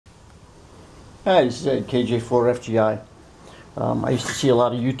Hi, this is Ed, KJ4FGI. I used to see a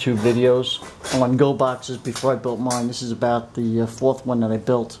lot of YouTube videos on Go boxes before I built mine. This is about the fourth one that I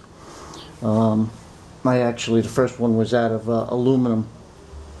built. The first one was out of aluminum,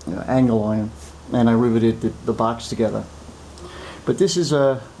 angle iron, and I riveted the box together. But this is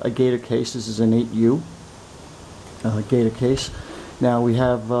a Gator case. This is an 8U Gator case. Now we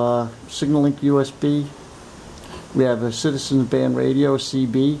have Signalink USB. We have a Citizen Band Radio,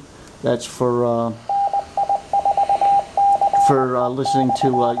 CB. That's for listening to,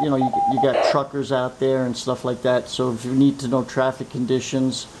 you got truckers out there and stuff like that. So if you need to know traffic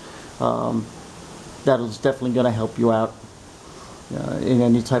conditions, that is definitely going to help you out in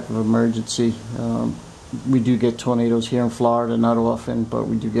any type of emergency. We do get tornadoes here in Florida, not often, but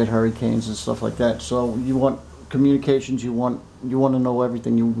we do get hurricanes and stuff like that. So you want communications, you want to know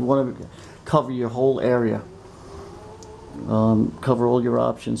everything. You want to cover your whole area. Cover all your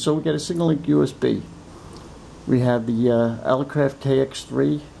options. So we get a Signalink USB. We have the Elecraft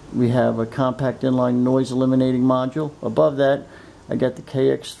KX3. We have a compact inline noise eliminating module. Above that, I got the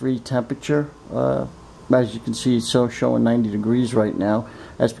KX3 temperature. As you can see, it's showing 90 degrees right now.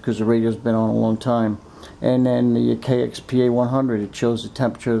 That's because the radio's been on a long time. And then the KXPA100, it shows the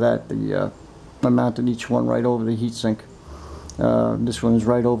temperature of that. I mounted each one right over the heatsink. This one is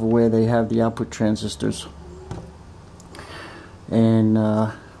right over where they have the output transistors. And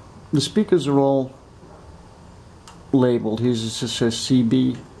the speakers are all labeled. Here's it says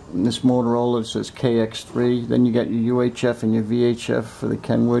CB. And this Motorola, it says KX3. Then you got your UHF and your VHF for the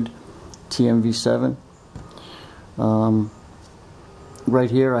Kenwood TM-V7. Right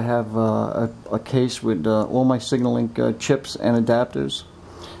here I have a case with all my Signalink chips and adapters.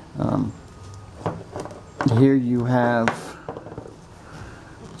 Here you have,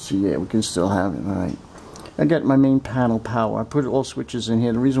 let's see, yeah, we can still have it, alright. I got my main panel power. I put all switches in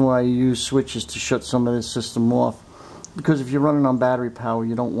here. The reason why I use switches to shut some of this system off, because if you're running on battery power,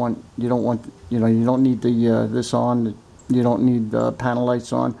 you don't need the this on. You don't need the panel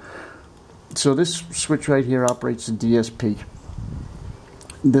lights on. So this switch right here operates the DSP.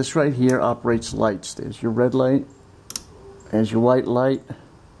 This right here operates lights. There's your red light. There's your white light.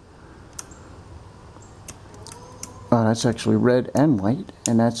 That's actually red and white,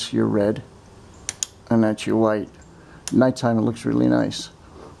 and that's your red. And that's your white. Nighttime it looks really nice.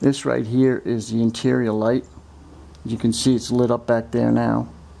 This right here is the interior light. As you can see, it's lit up back there now.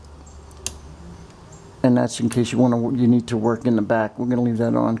 And that's in case you need to work in the back. We're going to leave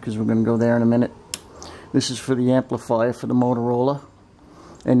that on because we're going to go there in a minute. This is for the amplifier for the Motorola.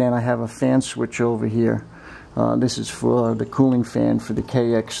 And then I have a fan switch over here. This is for the cooling fan for the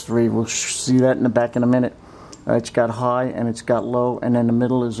KX3. We'll see that in the back in a minute. It's got high and it's got low, and then the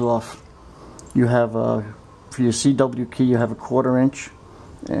middle is off. You have for your CW key, you have a 1/4 inch,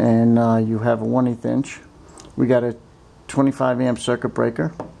 and you have a 1/8 inch. We got a 25 amp circuit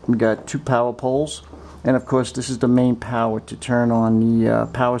breaker. We got 2 power poles, and of course this is the main power to turn on the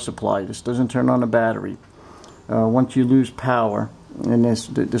power supply. This doesn't turn on the battery. Once you lose power and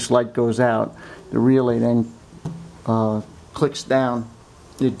this light goes out, the relay then clicks down.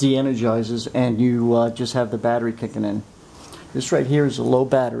 It de-energizes, and you just have the battery kicking in. This right here is a low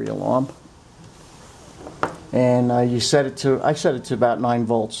battery alarm. And I set it to about 9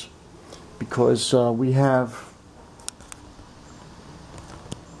 volts because we have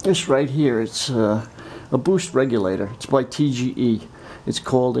this right here. It's a boost regulator. It's by TGE. It's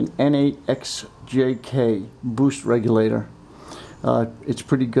called an N8XJK boost regulator. It's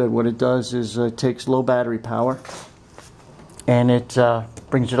pretty good. What it does is it takes low battery power and it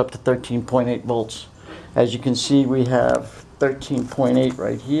brings it up to 13.8 volts. As you can see, we have 13.8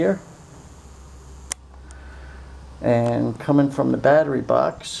 right here. And coming from the battery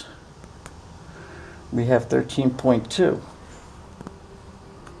box, we have 13.2.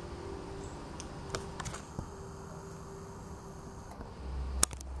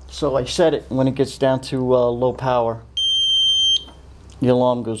 So I set it. When it gets down to low power, the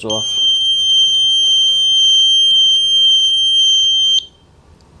alarm goes off.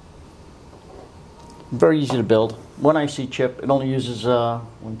 Very easy to build. 1 IC chip. It only uses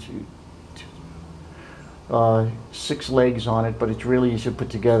 6 legs on it, but it's really easy to put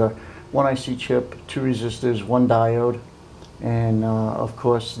together. 1 IC chip, 2 resistors, 1 diode, and of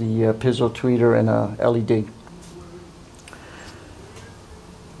course the piezo tweeter and a LED.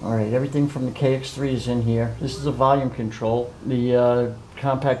 Alright, everything from the KX3 is in here. This is a volume control. The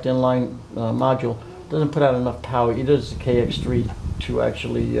compact inline module doesn't put out enough power, either does the KX3, to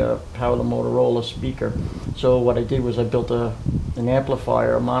actually power the Motorola speaker. So what I did was I built an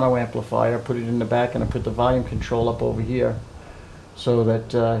amplifier, a mono amplifier, put it in the back, and I put the volume control up over here so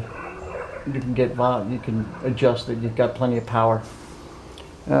that you can adjust it. You've got plenty of power.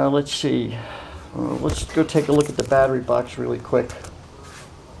 Let's see. Let's go take a look at the battery box really quick.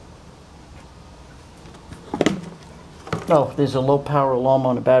 Oh, there's a low power alarm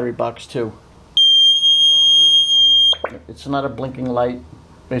on the battery box too. It's not a blinking light.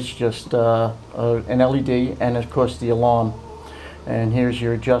 It's just an LED and of course the alarm. And here's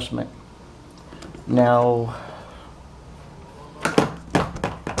your adjustment. Now,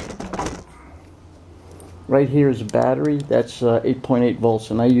 right here is a battery. That's 8.8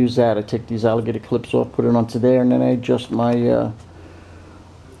 volts, and I use that. I take these alligator clips off, put it onto there, and then I adjust my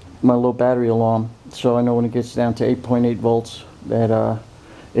my low battery alarm. So I know when it gets down to 8.8 volts that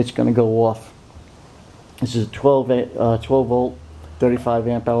it's going to go off. This is a 12 volt, 35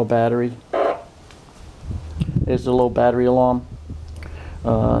 amp hour battery. There's the low battery alarm.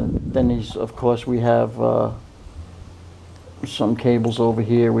 Then these, of course, we have some cables over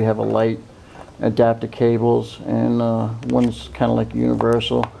here. We have a light, adapter cables, and one's kind of like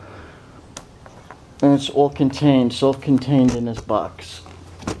universal. And it's all contained, self-contained in this box.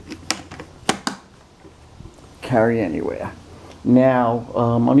 Carry anywhere. Now,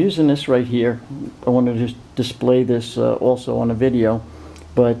 I'm using this right here. I want to just display this also on a video.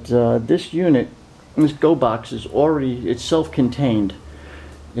 But this unit, this Go Box, is already, it's self-contained.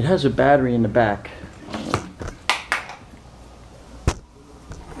 It has a battery in the back.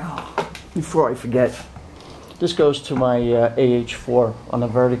 Before I forget, this goes to my AH4 on the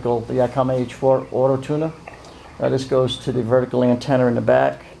vertical, the E-Comm AH4 auto tuner. This goes to the vertical antenna in the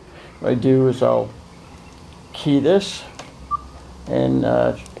back. What I do is I'll key this, and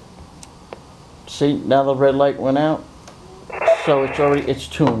see, now the red light went out, so it's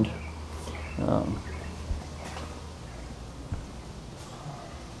tuned.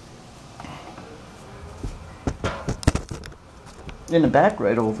 In the back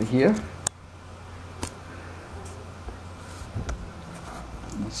right over here,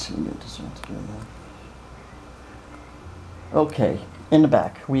 let's see, get this all together. Okay, in the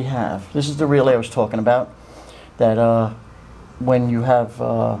back we have, this is the relay I was talking about, that when you have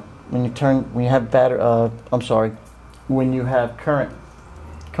when you have current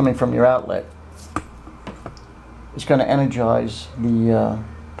coming from your outlet, it's going to energize the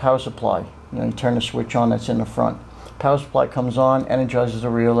power supply. You turn the switch on that's in the front. Power supply comes on, energizes the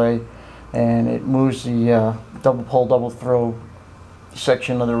relay, and it moves the double pole, double throw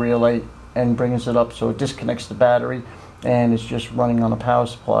section of the relay and brings it up, so it disconnects the battery and it's just running on a power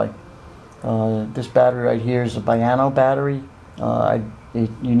supply. This battery right here is a B&H battery.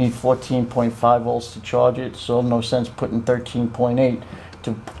 You need 14.5 volts to charge it, so no sense putting 13.8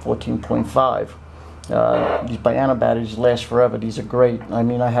 to 14.5. These B&H batteries last forever. These are great. I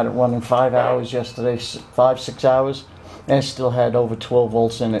mean, I had it running 5 hours yesterday, 5-6 hours, and it still had over 12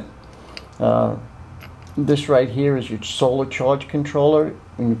 volts in it. This right here is your solar charge controller.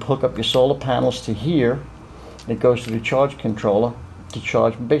 When you hook up your solar panels to here, it goes to the charge controller to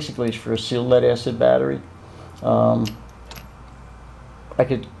charge. Basically, it's for a sealed lead acid battery. I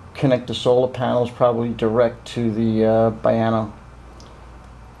could connect the solar panels probably direct to the B&H,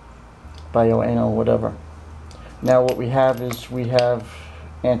 whatever. Now what we have is we have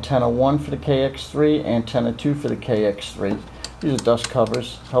antenna 1 for the KX3, antenna 2 for the KX3. These are dust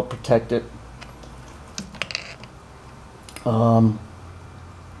covers, help protect it. And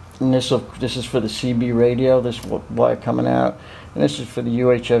this is for the CB radio, this wire coming out, and this is for the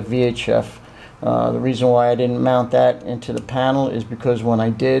UHF VHF. The reason why I didn't mount that into the panel is because when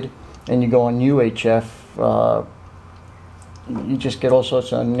I did, and you go on UHF, you just get all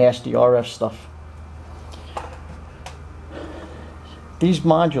sorts of nasty RF stuff. These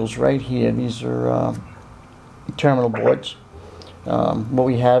modules right here, these are terminal boards. What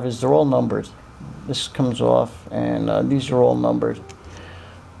we have is they're all numbered. This comes off, and these are all numbered.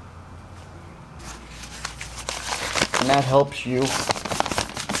 And that helps you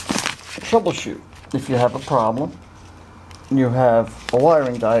troubleshoot. If you have a problem, you have a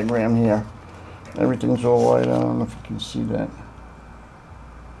wiring diagram here. Everything's all white. I don't know if you can see that.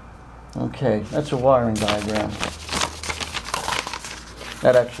 Okay, that's a wiring diagram.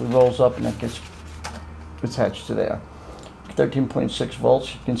 That actually rolls up and that gets attached to there. 13.6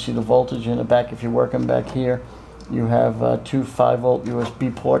 volts. You can see the voltage in the back. If you're working back here, you have 2 5-volt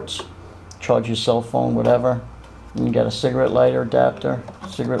USB ports. Charge your cell phone, whatever. And you got a cigarette lighter adapter.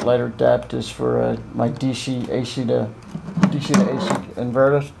 Cigarette lighter adapter is for my DC to AC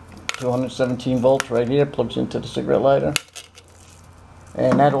inverter. 217 volts right here, plugs into the cigarette lighter.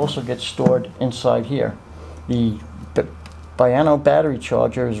 And that also gets stored inside here. The B&H battery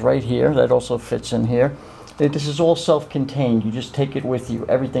charger is right here. That also fits in here. This is all self-contained. You just take it with you.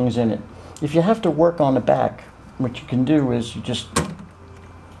 Everything's in it. If you have to work on the back, what you can do is you just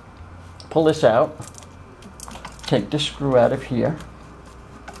pull this out, take this screw out of here,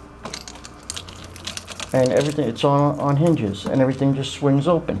 and everything, it's on hinges, and everything just swings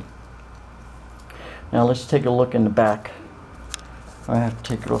open. Now let's take a look in the back. I have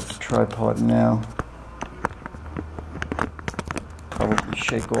to take it off the tripod now. Probably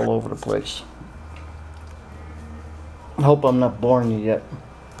shake all over the place. I hope I'm not boring you yet.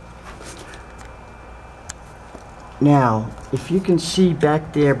 Now, if you can see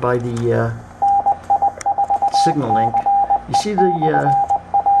back there by the Signalink, you see the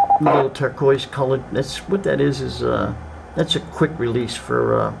little turquoise colored, that's what that is that's a quick release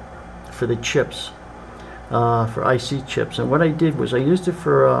for the chips, for IC chips. And what I did was I used it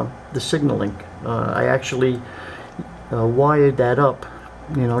for the Signalink. I actually wired that up,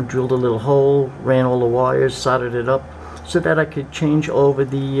 you know, drilled a little hole, ran all the wires, soldered it up so that I could change over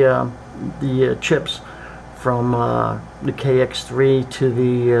the chips from the KX3 to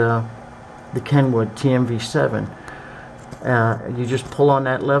the Kenwood TM-V7. You just pull on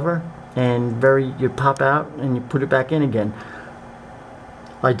that lever and you pop out and you put it back in again.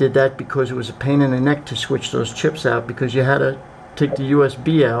 I did that because it was a pain in the neck to switch those chips out, because you had to take the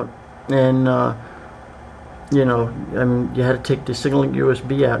USB out and you know, I mean, you had to take the Signalink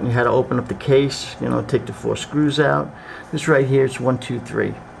USB out and you had to open up the case, you know, take the 4 screws out. This right here is 1, 2,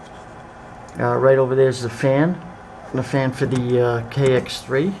 3. Right over there is the fan for the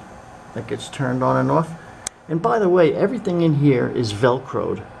KX3 that gets turned on and off. And by the way, everything in here is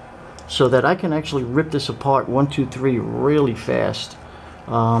Velcroed, so that I can actually rip this apart 1, 2, 3 really fast.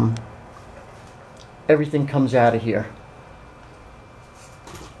 Everything comes out of here.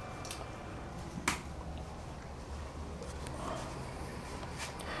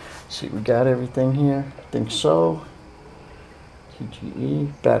 See, we got everything here. I think so.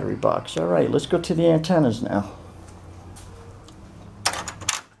 TGE, battery box. Alright, let's go to the antennas now.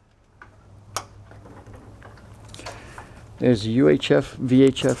 There's a UHF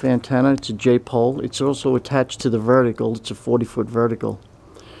VHF antenna. It's a J-pole. It's also attached to the vertical. It's a 40-foot vertical.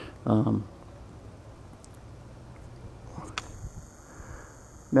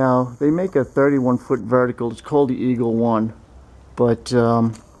 Now, they make a 31-foot vertical. It's called the Eagle 1, but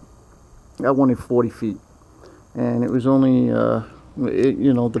that one is 40 feet. And it was only,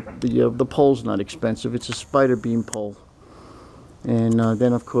 you know, the pole's not expensive. It's a Spiderbeam pole. And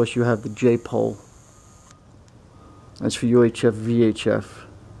then, of course, you have the J-pole. That's for UHF VHF,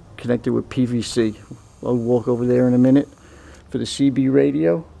 connected with PVC. I'll walk over there in a minute. For the CB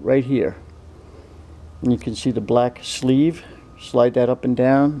radio, right here. And you can see the black sleeve. Slide that up and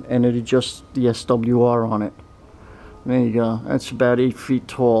down, and it adjusts the SWR on it. There you go. That's about 8 feet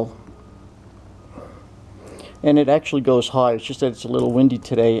tall. And it actually goes high. It's just that it's a little windy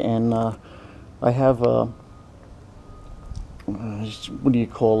today, and I have a what do you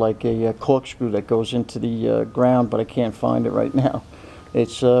call, like a corkscrew that goes into the ground, but I can't find it right now.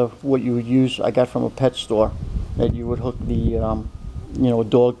 It's what you would use, I got from a pet store, that you would hook the you know,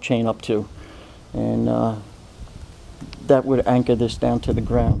 dog chain up to, and that would anchor this down to the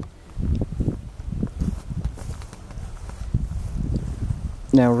ground.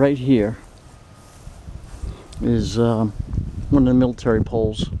 Now right here is one of the military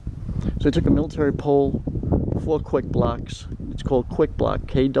poles. So I took a military pole, 4 quick blocks. It's called Quick Block,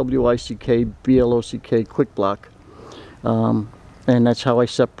 KWICK-BLOCK, Quick Block. And that's how I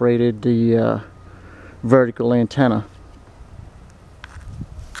separated the vertical antenna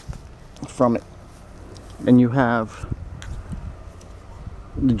from it. And you have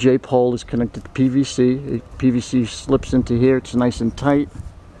the J-pole is connected to PVC. PVC slips into here. It's nice and tight.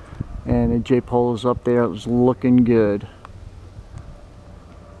 And the J-pole is up there. It was looking good.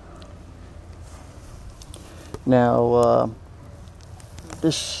 Now,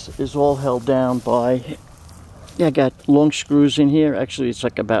 this is all held down by, yeah, I got long screws in here. Actually, it's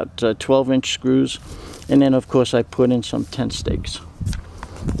like about 12-inch screws. And then, of course, I put in some tent stakes.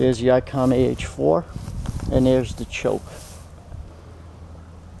 There's the E-Comm AH4, and there's the choke.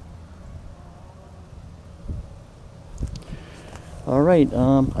 All right,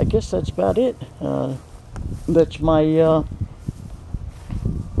 I guess that's about it. That's my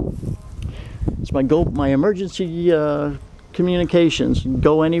my emergency communications.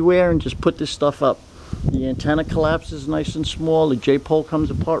 Go anywhere and just put this stuff up. The antenna collapses nice and small. The J-pole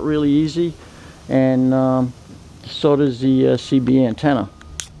comes apart really easy, and so does the CB antenna.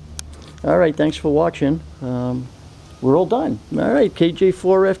 All right, thanks for watching. We're all done. All right,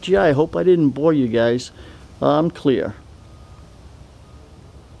 KJ4FGI. I hope I didn't bore you guys. I'm clear.